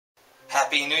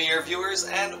Happy New Year, viewers,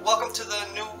 and welcome to the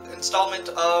new installment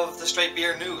of the Strait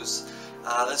Beer News.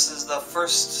 This is the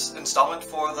first installment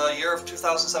for the year of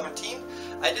 2017.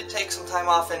 I did take some time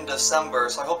off in December,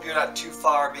 so I hope you're not too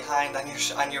far behind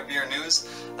on your beer news.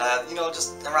 You know,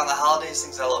 just around the holidays,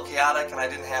 things got a little chaotic, and I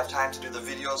didn't have time to do the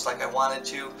videos like I wanted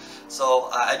to. So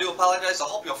I do apologize. I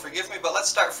hope you'll forgive me, but let's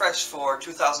start fresh for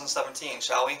 2017,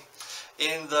 shall we?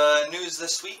 In the news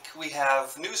this week, we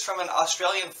have news from an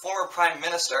Australian former Prime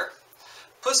Minister,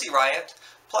 Pussyriot,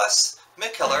 plus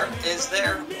Mikkeller is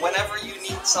there whenever you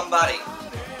need somebody.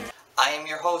 I am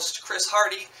your host, Chris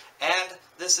Hardy, and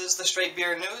this is the Strait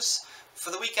Beer News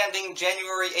for the week ending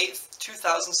January 8th,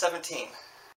 2017.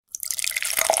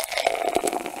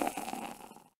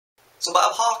 So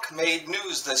Bob Hawke made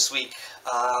news this week.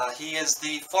 He is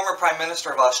the former Prime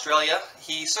Minister of Australia.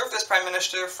 He served as Prime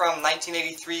Minister from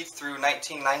 1983 through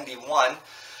 1991,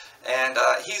 and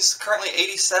he's currently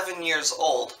 87 years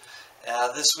old.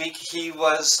 This week he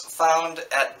was found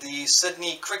at the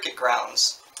Sydney cricket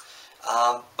grounds.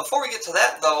 Before we get to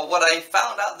that though, what I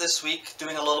found out this week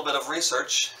doing a little bit of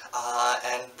research,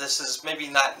 and this is maybe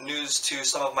not news to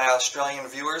some of my Australian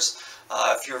viewers.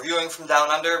 If you're viewing from down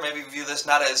under, maybe view this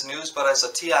not as news but as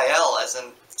a TIL, as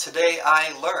in today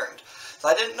I learned. So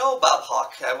I didn't know Bob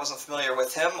Hawke. I wasn't familiar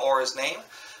with him or his name,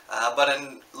 but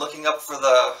in looking up for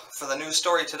the news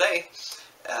story today,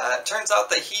 it turns out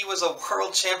that he was a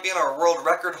world champion or world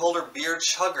record holder beer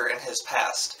chugger in his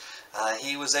past.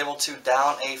 He was able to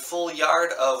down a full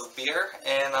yard of beer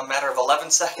in a matter of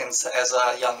 11 seconds as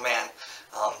a young man,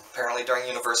 apparently during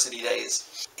university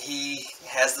days. He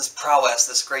has this prowess,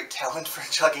 this great talent for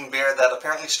chugging beer that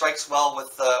apparently strikes well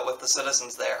with the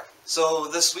citizens there. So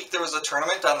this week there was a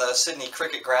tournament on the Sydney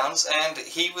cricket grounds and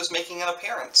he was making an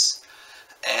appearance.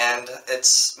 And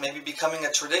it's maybe becoming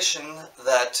a tradition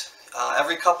that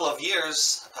every couple of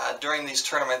years during these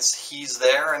tournaments he's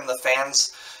there and the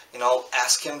fans, you know,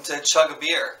 ask him to chug a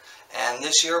beer. And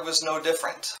this year was no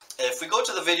different. If we go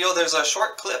to the video, there's a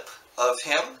short clip of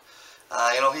him.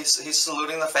 You know, he's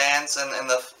saluting the fans, and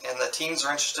the teams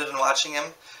are interested in watching him.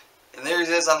 And there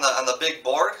he is on the big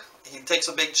board. He takes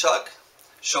a big chug,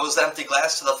 shows the empty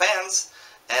glass to the fans,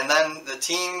 and then the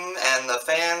team and the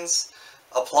fans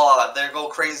applaud. They go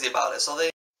crazy about it. So they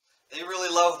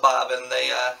really love Bob, and they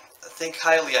think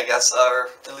highly, I guess, or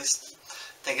at least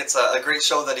think it's a great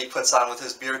show that he puts on with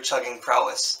his beer chugging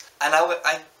prowess. And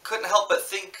I couldn't help but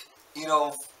think, you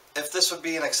know, if this would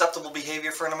be an acceptable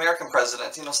behavior for an American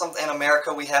president. You know, in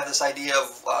America we have this idea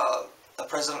of a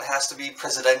president has to be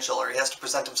presidential, or he has to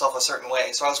present himself a certain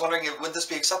way. So I was wondering, would this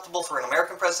be acceptable for an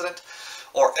American president?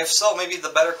 Or if so, maybe the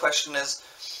better question is,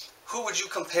 who would you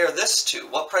compare this to?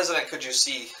 What president could you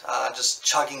see just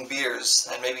chugging beers,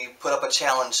 and maybe put up a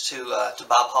challenge to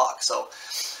Bob Hawke? So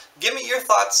give me your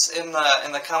thoughts in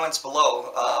the comments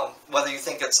below, whether you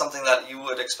think it's something that you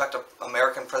would expect an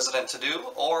American president to do,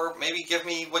 or maybe give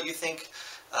me what you think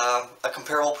a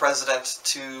comparable president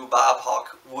to Bob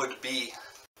Hawke would be.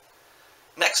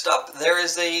 Next up, there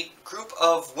is a group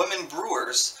of women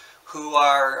brewers who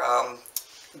are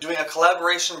doing a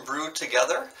collaboration brew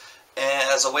together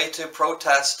as a way to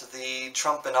protest the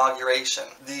Trump inauguration.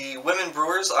 The women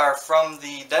brewers are from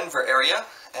the Denver area,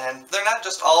 and they're not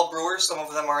just all brewers. Some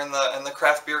of them are in the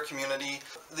craft beer community.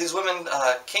 These women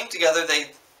came together.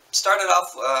 They started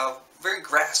off very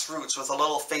grassroots with a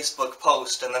little Facebook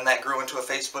post, and then that grew into a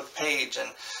Facebook page, and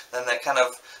then that kind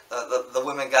of the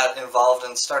women got involved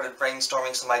and started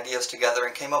brainstorming some ideas together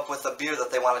and came up with a beer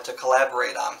that they wanted to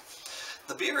collaborate on.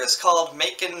 The beer is called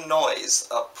Makin' Noise,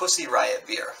 a Pussyriot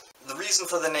beer. The reason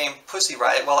for the name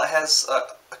Pussyriot, well, it has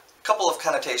a couple of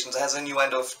connotations. It has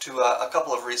innuendo to a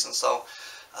couple of reasons. So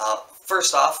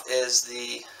first off is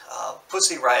the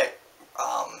Pussyriot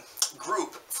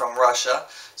group from Russia.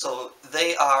 So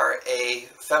they are a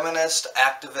feminist,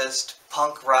 activist,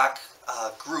 punk rock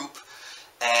group,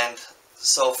 and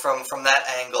so from that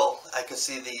angle, I could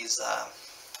see these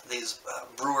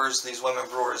brewers, these women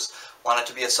brewers, wanted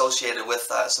to be associated with,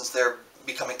 since they're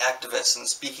becoming activists and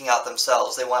speaking out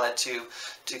themselves, they wanted to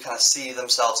kind of see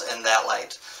themselves in that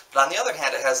light. But on the other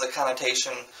hand, it has a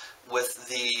connotation with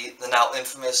the now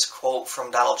infamous quote from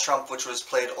Donald Trump, which was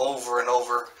played over and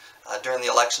over during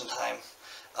the election time,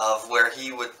 of where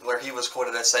he was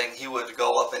quoted as saying he would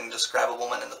go up and just grab a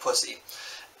woman in the pussy.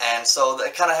 And so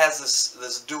it kind of has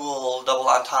this double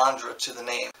entendre to the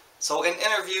name. So in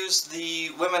interviews,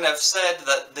 the women have said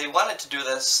that they wanted to do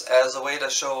this as a way to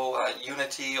show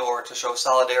unity or to show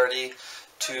solidarity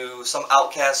to some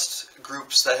outcast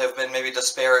groups that have been maybe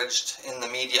disparaged in the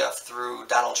media through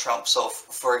Donald Trump. So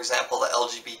for example, the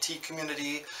LGBT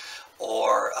community,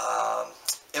 or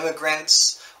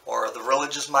immigrants, or the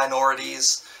religious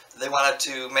minorities. They wanted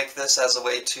to make this as a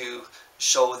way to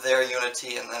show their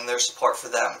unity and their support for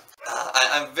them.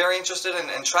 I'm very interested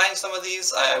in trying some of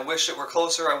these. I wish it were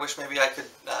closer. I wish maybe I could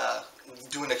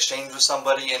do an exchange with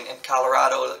somebody in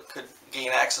Colorado that could gain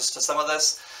access to some of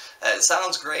this. It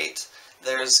sounds great.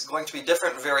 There's going to be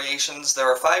different variations. There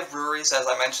are 5 breweries, as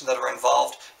I mentioned, that are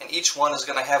involved, and each one is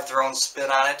going to have their own spin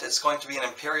on it. It's going to be an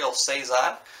Imperial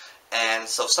Saison, and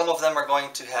so some of them are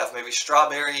going to have maybe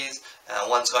strawberries,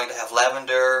 one's going to have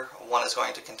lavender, one is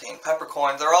going to contain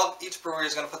peppercorn. Each brewery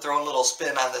is going to put their own little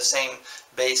spin on the same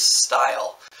base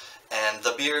style. And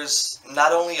the beers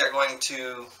not only are going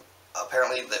to,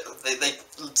 apparently, they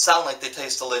sound like they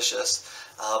taste delicious,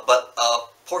 but a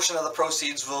portion of the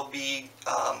proceeds will be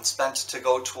spent to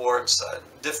go towards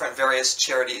different various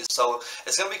charities. So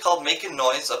it's going to be called Making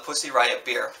Noise, a Pussyriot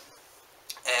beer.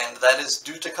 And that is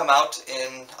due to come out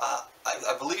in,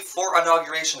 I believe, for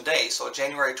Inauguration Day, so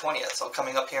January 20th, so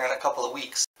coming up here in a couple of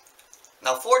weeks.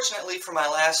 Now, fortunately for my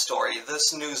last story,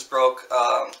 this news broke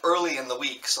early in the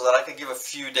week so that I could give a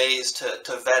few days to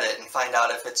vet it and find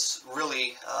out if it's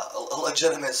really a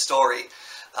legitimate story.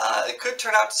 It could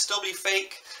turn out to still be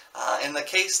fake. In the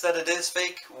case that it is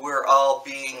fake, we're all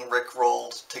being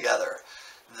rickrolled together.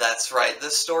 That's right,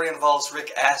 this story involves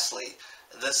Rick Astley.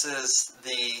 This is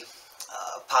the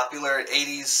popular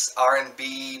 80s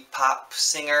R&B pop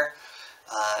singer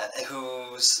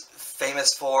who's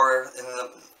famous for, in the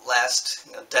last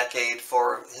decade,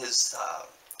 for his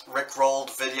rickrolled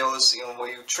videos, where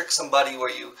you trick somebody, where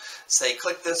you say,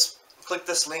 click this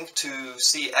link to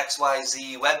see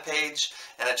XYZ webpage,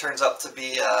 and it turns out to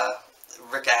be a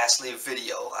Rick Astley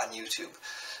video on YouTube.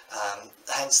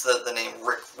 Hence the name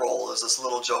Rickroll, is this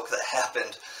little joke that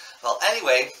happened. Well,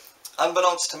 anyway,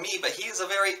 unbeknownst to me, but he is a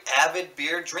very avid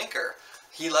beer drinker.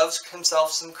 He loves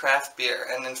himself some craft beer,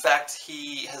 and in fact,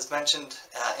 he has mentioned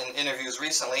in interviews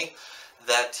recently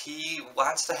that he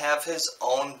wants to have his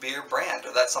own beer brand,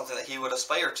 or that's something that he would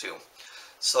aspire to.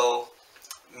 So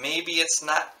maybe it's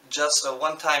not just a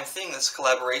one-time thing, this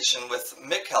collaboration with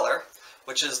Mikkeller,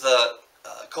 which is the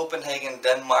Copenhagen,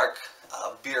 Denmark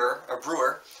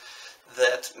brewer,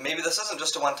 that maybe this isn't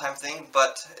just a one-time thing,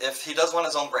 but if he does want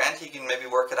his own brand, he can maybe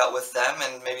work it out with them,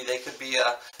 and maybe they could be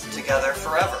together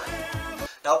forever.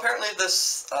 Now, apparently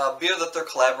this beer that they're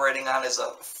collaborating on is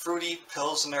a fruity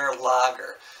Pilsner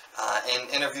lager. In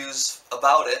interviews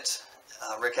about it,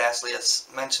 Rick Astley has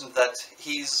mentioned that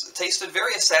he's tasted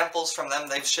various samples from them.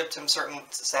 They've shipped him certain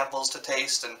samples to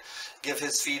taste and give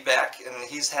his feedback, and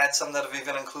he's had some that have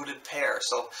even included pear.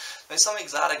 So there's some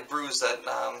exotic brews that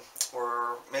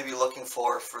we're maybe looking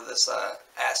for this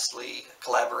Astley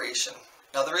collaboration.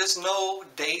 Now, there is no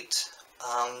date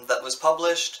that was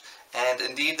published, and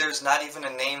indeed there's not even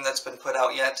a name that's been put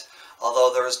out yet,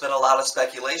 although there has been a lot of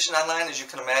speculation online, as you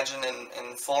can imagine,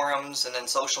 in forums and in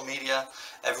social media,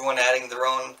 everyone adding their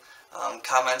own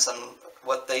comments on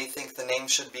what they think the name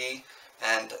should be.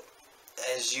 And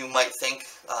as you might think,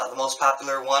 the most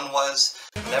popular one was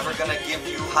Never Gonna Give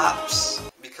You Hops,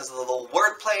 because of the little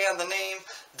wordplay on the name.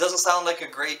 It doesn't sound like a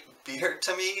great beer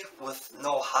to me with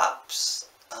no hops.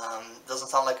 Doesn't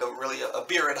sound like really a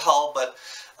beer at all, but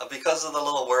because of the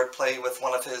little wordplay with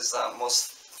one of his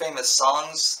most famous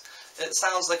songs, it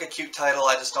sounds like a cute title.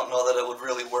 I just don't know that it would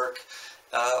really work.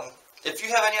 If you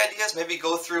have any ideas, maybe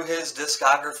go through his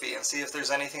discography and see if there's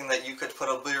anything that you could put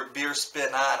a beer spin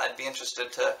on. I'd be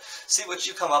interested to see what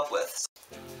you come up with.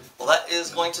 Well, that is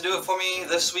going to do it for me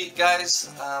this week, guys.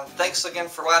 Thanks again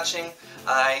for watching.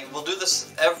 I will do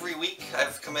this every week.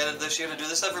 I've committed this year to do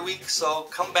this every week, so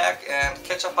come back and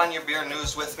catch up on your beer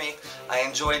news with me. I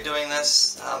enjoy doing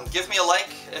this. Give me a like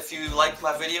if you like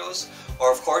my videos,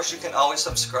 or of course you can always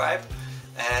subscribe.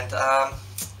 And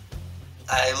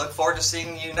I look forward to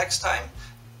seeing you next time.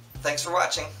 Thanks for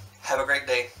watching. Have a great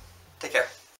day. Take care.